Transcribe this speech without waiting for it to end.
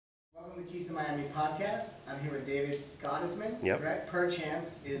Welcome to Keys to Miami podcast. I'm here with David Gottesmann. Yep. Right?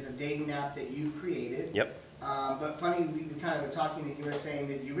 Perchance is a dating app that you've created. Yep. But funny, we kind of were talking that you were saying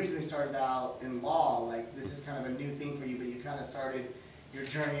that you originally started out in law, like this is kind of a new thing for you, but you kind of started your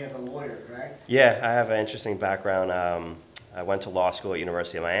journey as a lawyer, correct? Yeah, I have an interesting background. I went to law school at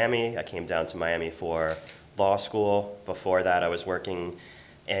University of Miami. I came down to Miami for law school. Before that, I was working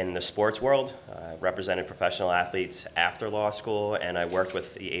in the sports world. I represented professional athletes after law school, and I worked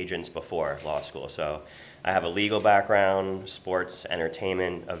with the agents before law school. So I have a legal background, sports,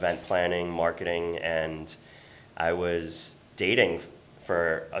 entertainment, event planning, marketing, and I was dating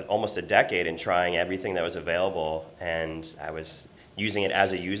for almost a decade and trying everything that was available, and I was using it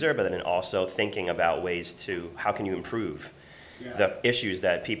as a user, but then also thinking about ways to how can you improve the issues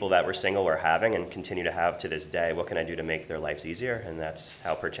that people that were single were having and continue to have to this day. What can I do to make their lives easier? And that's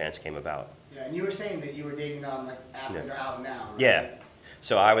how Perchance came about. Yeah, and you were saying that you were dating on like apps that are out now, right? Yeah.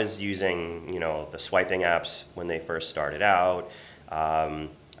 So I was using, the swiping apps when they first started out.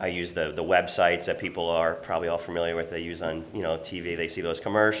 I use the websites that people are probably all familiar with. They use on, TV. They see those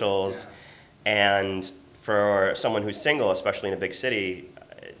commercials. Yeah. And for someone who's single, especially in a big city,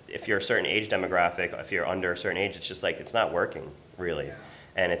 if you're a certain age demographic, if you're under a certain age, it's just like it's not working really,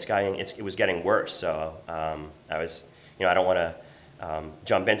 and it was getting worse. So I was, I don't want to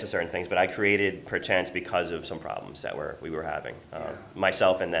jump into certain things, but I created Perchance because of some problems that we were having,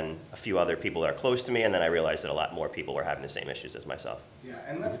 myself, and then a few other people that are close to me, and then I realized that a lot more people were having the same issues as myself. Yeah,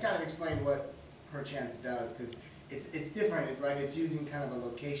 and let's kind of explain what Perchance does, because it's different, right? It's using kind of a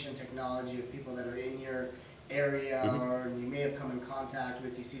location technology of people that are in your area, or you may have come in contact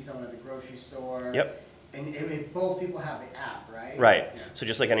with, you see someone at the grocery store. Yep. And both people have the app, right? Right. Yeah. So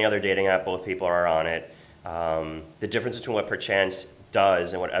just like any other dating app, both people are on it. The difference between what Perchance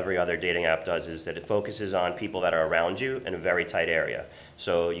does and what every other dating app does is that it focuses on people that are around you in a very tight area.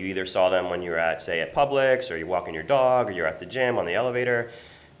 So you either saw them when you were at Publix, or you're walking your dog, or you're at the gym on the elevator.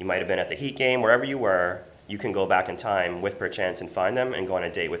 You might have been at the Heat game, wherever you were. You can go back in time with Perchance and find them and go on a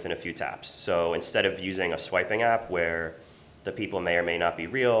date within a few taps. So instead of using a swiping app where the people may or may not be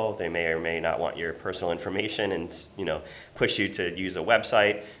real, they may or may not want your personal information and push you to use a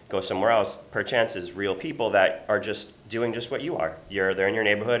website, go somewhere else. Perchance is real people that are just doing just what you are. They're in your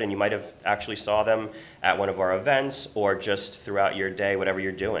neighborhood, and you might have actually saw them at one of our events or just throughout your day, whatever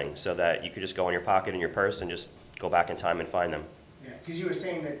you're doing, so that you could just go in your pocket and your purse and just go back in time and find them. Yeah, because you were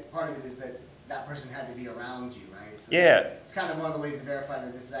saying that part of it is that person had to be around you, right? So yeah. It's kind of one of the ways to verify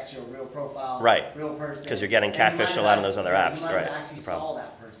that this is actually a real profile, right. Real person. Because you're getting catfished a lot on those other apps, you might right? Have actually saw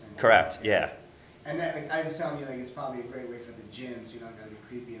that person. Correct. So, yeah. And that, I was telling you, it's probably a great way for the gym, so you're not going to be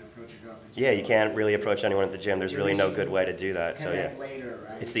creepy and approach a girl at the gym. Yeah, you can't really approach anyone at the gym. There's really no good way to do that. So yeah, later,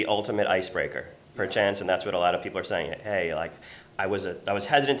 right? It's the ultimate icebreaker, Perchance, and that's what a lot of people are saying. Hey, I was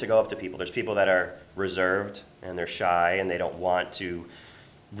hesitant to go up to people. There's people that are reserved and they're shy and they don't want to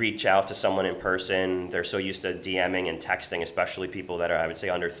reach out to someone in person. They're so used to DMing and texting, especially people that are, I would say,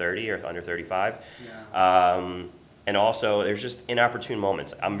 under 30 or under 35. Yeah. And also, there's just inopportune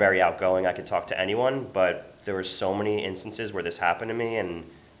moments. I'm very outgoing. I could talk to anyone, but there were so many instances where this happened to me, and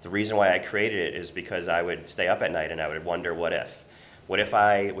the reason why I created it is because I would stay up at night and I would wonder, what if? What if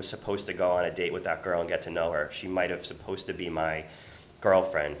I was supposed to go on a date with that girl and get to know her? She might have supposed to be my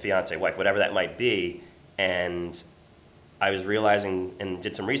girlfriend, fiance, wife, whatever that might be, and I was realizing and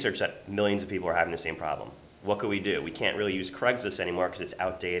did some research that millions of people are having the same problem. What could we do? We can't really use Craigslist anymore because it's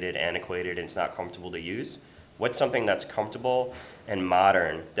outdated, antiquated, and it's not comfortable to use. What's something that's comfortable and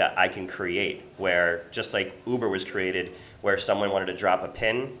modern that I can create, where just like Uber was created, where someone wanted to drop a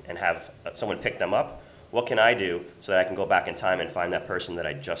pin and have someone pick them up? What can I do so that I can go back in time and find that person that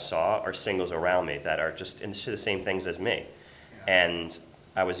I just saw, or singles around me that are just into the same things as me? Yeah. And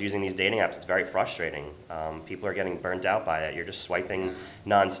I was using these dating apps. It's very frustrating. People are getting burnt out by it. You're just swiping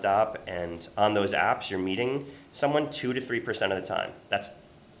nonstop, and on those apps, you're meeting someone 2 to 3% of the time.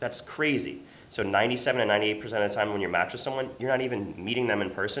 That's crazy. So 97 to 98% of the time when you're matched with someone, you're not even meeting them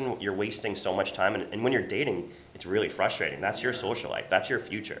in person. You're wasting so much time, and when you're dating, it's really frustrating. That's your social life. That's your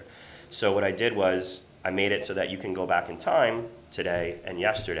future. So what I did was I made it so that you can go back in time today and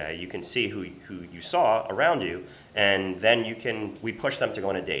yesterday. You can see who you saw around you, and then we push them to go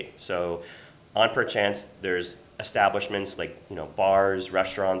on a date. So on Perchance, there's establishments like bars,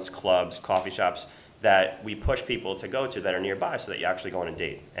 restaurants, clubs, coffee shops that we push people to go to that are nearby so that you actually go on a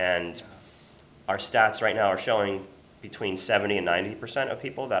date. And our stats right now are showing between 70 and 90% of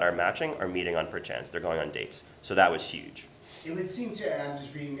people that are matching are meeting on Perchance. They're going on dates. So that was huge. It would seem to, and I'm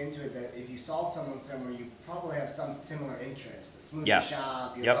just reading into it, that if you saw someone somewhere, you probably have some similar interests. A smoothie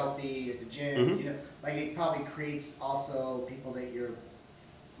shop, you're healthy, at the gym, it probably creates also people that you're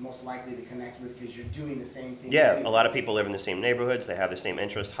most likely to connect with because you're doing the same thing. Yeah, a lot of people live in the same neighborhoods. They have the same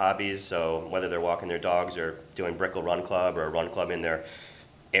interests, hobbies. So whether they're walking their dogs or doing Brickell Run Club or a run club in their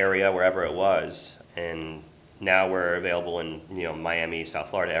area, wherever it was, and now we're available in Miami,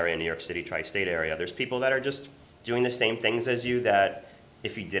 South Florida area, New York City, tri-state area. There's people that are just doing the same things as you that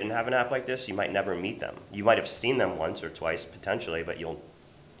if you didn't have an app like this, you might never meet them. You might have seen them once or twice potentially, but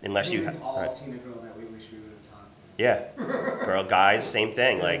unless you have all seen a girl that we wish we would have talked to. Yeah, girl, guys, same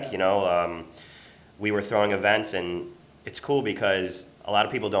thing. Like we were throwing events, and it's cool because a lot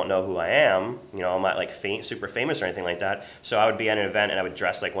of people don't know who I am. I'm not like super famous or anything like that. So I would be at an event and I would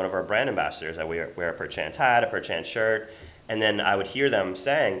dress like one of our brand ambassadors. I wear a Perchance hat, a Perchance shirt, and then I would hear them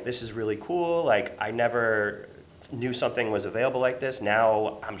saying, "This is really cool. Like I never knew something was available like this.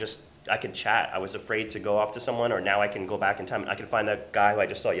 Now I can chat. I was afraid to go up to someone, or now I can go back in time and I can find that guy who I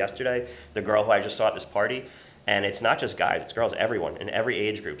just saw yesterday, the girl who I just saw at this party." And it's not just guys, it's girls, everyone, in every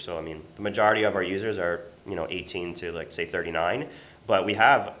age group. So, the majority of our users are, 18 to, like, say, 39. But we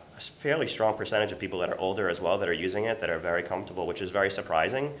have a fairly strong percentage of people that are older as well that are using it, that are very comfortable, which is very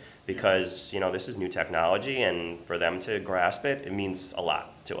surprising because, this is new technology. And for them to grasp it, it means a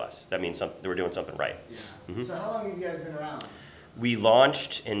lot to us. That means we're doing something right. Yeah. Mm-hmm. So how long have you guys been around? We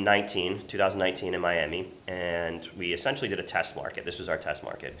launched in 2019 in Miami, and we essentially did a test market. This was our test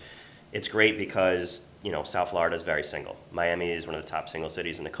market. It's great because South Florida is very single. Miami is one of the top single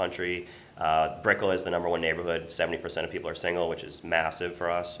cities in the country. Brickell is the number one neighborhood. 70% of people are single, which is massive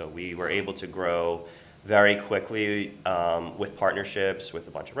for us. So we were able to grow very quickly with partnerships with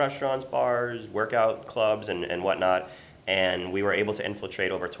a bunch of restaurants, bars, workout clubs, and whatnot. And we were able to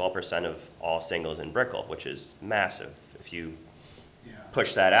infiltrate over 12% of all singles in Brickell, which is massive. If you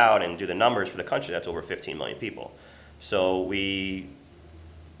push that out and do the numbers for the country, that's over 15 million people. So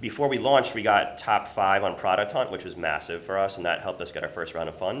before we launched, we got top 5 on Product Hunt, which was massive for us, and that helped us get our first round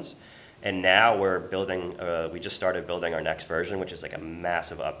of funds. And now we just started building our next version, which is like a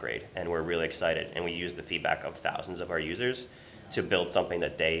massive upgrade, and we're really excited. And we use the feedback of thousands of our users to build something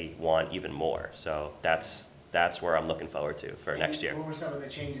that they want even more. So that's where I'm looking forward to for next year. What were some of the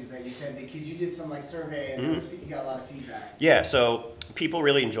changes that you said? Because you did some survey and you got a lot of feedback. Yeah, so people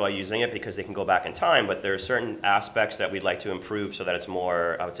really enjoy using it because they can go back in time, but there are certain aspects that we'd like to improve so that it's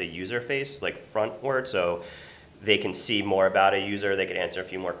more, I would say, user-faced, like frontward. So they can see more about a user, they could answer a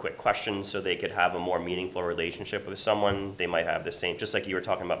few more quick questions so they could have a more meaningful relationship with someone. They might have the same, just like you were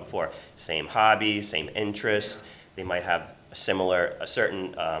talking about before, same hobbies, same interests. They might have a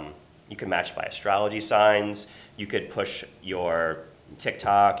certain, you can match by astrology signs. You could push your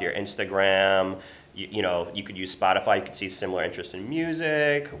TikTok, your Instagram. You could use Spotify. You could see similar interest in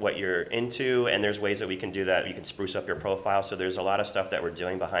music, what you're into, and there's ways that we can do that. You can spruce up your profile. So there's a lot of stuff that we're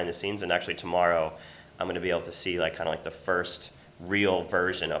doing behind the scenes. And actually tomorrow, I'm going to be able to see kind of the first real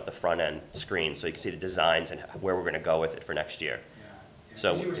version of the front end screen, so you can see the designs and where we're going to go with it for next year. Yeah.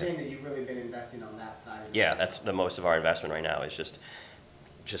 So you were saying that you've really been investing on that side. Yeah, that's the most of our investment right now is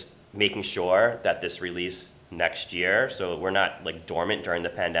just making sure that this release next year, so we're not dormant during the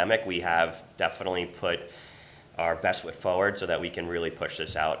pandemic. We have definitely put our best foot forward so that we can really push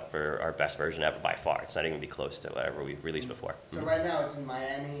this out for our best version ever by far. It's not even gonna be close to whatever we released before. So right now it's in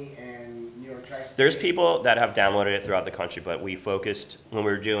Miami and New York tri-state. There's people that have downloaded it throughout the country, but we focused when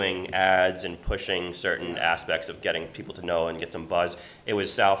we were doing ads and pushing certain aspects of getting people to know and get some buzz. It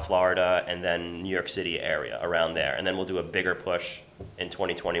was South Florida and then New York City area around there. And then we'll do a bigger push in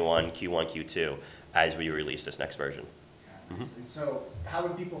 2021, Q1, Q2, as we release this next version. Nice. And so how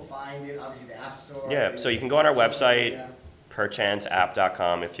would people find it? Obviously the App Store. Yeah, so you can go on our website,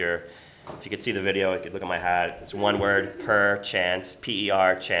 perchanceapp.com. If you could see the video, you could look at my hat. It's one word, Perchance,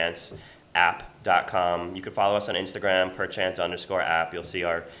 P-E-R, chance, app.com. You could follow us on Instagram, perchance_app. You'll see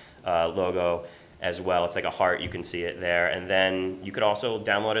our logo as well. It's like a heart, you can see it there. And then you could also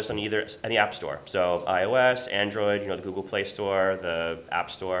download us on any app store. So iOS, Android, the Google Play Store, the App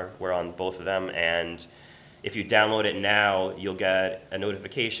Store. We're on both of them. And if you download it now, you'll get a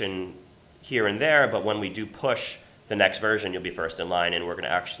notification here and there, but when we do push the next version, you'll be first in line, and we're going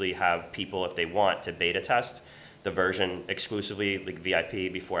to actually have people, if they want, to beta test the version exclusively, like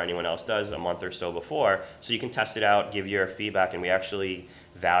VIP, before anyone else does, a month or so before, so you can test it out, give your feedback, and we actually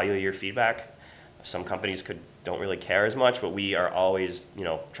value your feedback. Some companies don't really care as much, but we are always,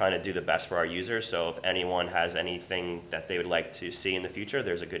 trying to do the best for our users, so if anyone has anything that they would like to see in the future,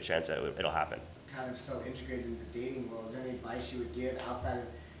 there's a good chance that it'll happen. Kind of so integrated in the dating world, is there any advice you would give outside of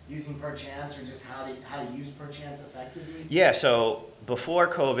using Perchance, or just how to use Perchance effectively? Yeah, so before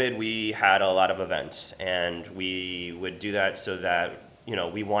COVID, we had a lot of events, and we would do that so that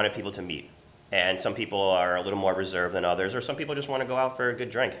we wanted people to meet. And some people are a little more reserved than others, or some people just want to go out for a good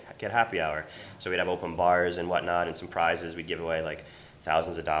drink, get happy hour. So we'd have open bars and whatnot, and some prizes. We'd give away like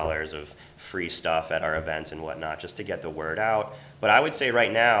thousands of dollars of free stuff at our events and whatnot, just to get the word out. But I would say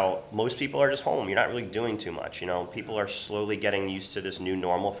right now, most people are just home. You're not really doing too much. You know, people are slowly getting used to this new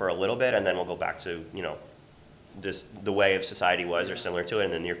normal for a little bit, and then we'll go back to, you know, the way of society was, or similar to it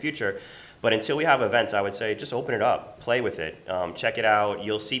in the near future. But until we have events, I would say just open it up, play with it, check it out.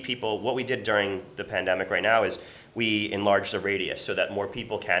 You'll see people. What we did during the pandemic right now is we enlarged the radius so that more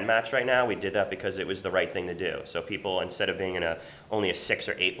people can match right now. We did that because it was the right thing to do. So people, instead of being in only a 6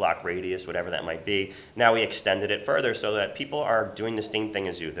 or 8 block radius, whatever that might be, now we extended it further so that people are doing the same thing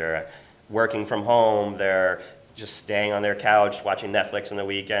as you. They're working from home, they're just staying on their couch, watching Netflix on the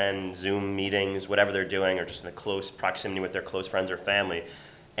weekend, Zoom meetings, whatever they're doing, or just in a close proximity with their close friends or family.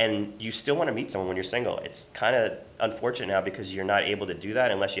 And you still want to meet someone when you're single. It's kind of unfortunate now because you're not able to do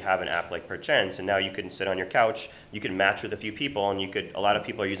that unless you have an app like Perchance. And now you can sit on your couch, you can match with a few people, and a lot of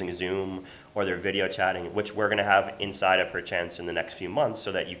people are using Zoom or they're video chatting, which we're going to have inside of Perchance in the next few months,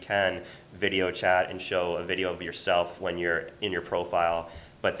 so that you can video chat and show a video of yourself when you're in your profile.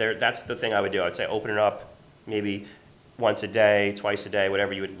 But that's the thing I would do. I would say open it up maybe once a day, twice a day,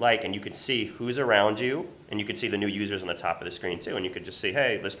 whatever you would like, and you could see who's around you, and you could see the new users on the top of the screen too, and you could just see,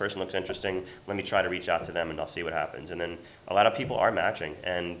 hey, this person looks interesting, let me try to reach out to them and I'll see what happens. And then a lot of people are matching,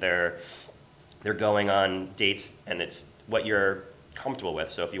 and they're going on dates, and it's what you're comfortable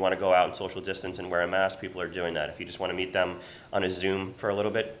with. So if you want to go out and social distance and wear a mask, people are doing that. If you just want to meet them on a Zoom for a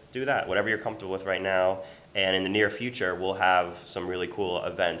little bit, do that, whatever you're comfortable with right now. And in the near future, we'll have some really cool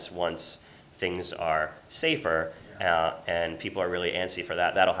events once things are safer. And people are really antsy for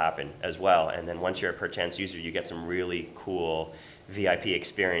that. That'll happen as well. And then once you're a Perchance user, you get some really cool VIP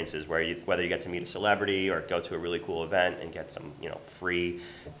experiences where whether you get to meet a celebrity or go to a really cool event and get some, you know, free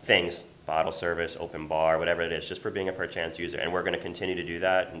things, bottle service, open bar, whatever it is, just for being a Perchance user. And we're going to continue to do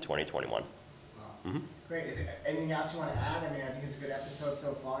that in 2021. Wow. Mm-hmm. Great. Is there anything else you want to add? I mean, I think it's a good episode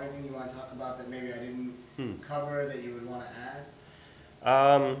so far. Anything you want to talk about that maybe I didn't cover that you would want to add?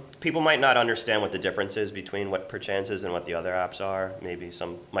 People might not understand what the difference is between what Perchance is and what the other apps are. Maybe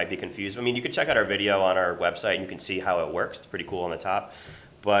some might be confused. I mean, you can check out our video on our website and you can see how it works. It's pretty cool on the top.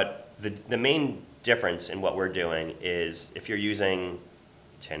 But the main difference in what we're doing is if you're using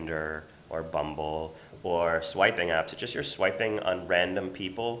Tinder or Bumble or swiping apps, it's just you're swiping on random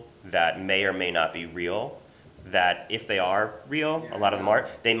people that may or may not be real. That if they are real, a lot of them are,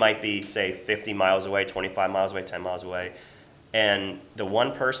 they might be, say, 50 miles away, 25 miles away, 10 miles away. And the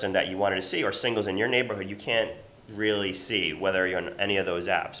one person that you wanted to see, or singles in your neighborhood, you can't really see whether you're on any of those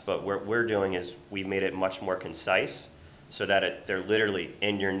apps. But what we're doing is we've made it much more concise so that they're literally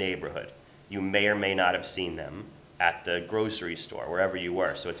in your neighborhood. You may or may not have seen them at the grocery store, wherever you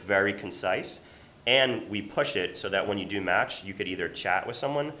were. So it's very concise. And we push it so that when you do match, you could either chat with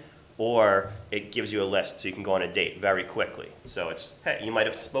someone or it gives you a list so you can go on a date very quickly. So it's, hey, you might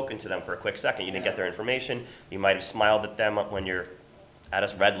have spoken to them for a quick second. You didn't get their information. You might have smiled at them when you're at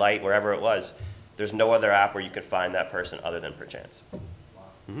a red light, wherever it was. There's no other app where you can find that person other than Perchance. Wow.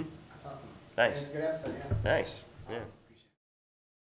 Mm-hmm. That's awesome. Thanks. It's a good episode, yeah. Thanks. Awesome. Yeah.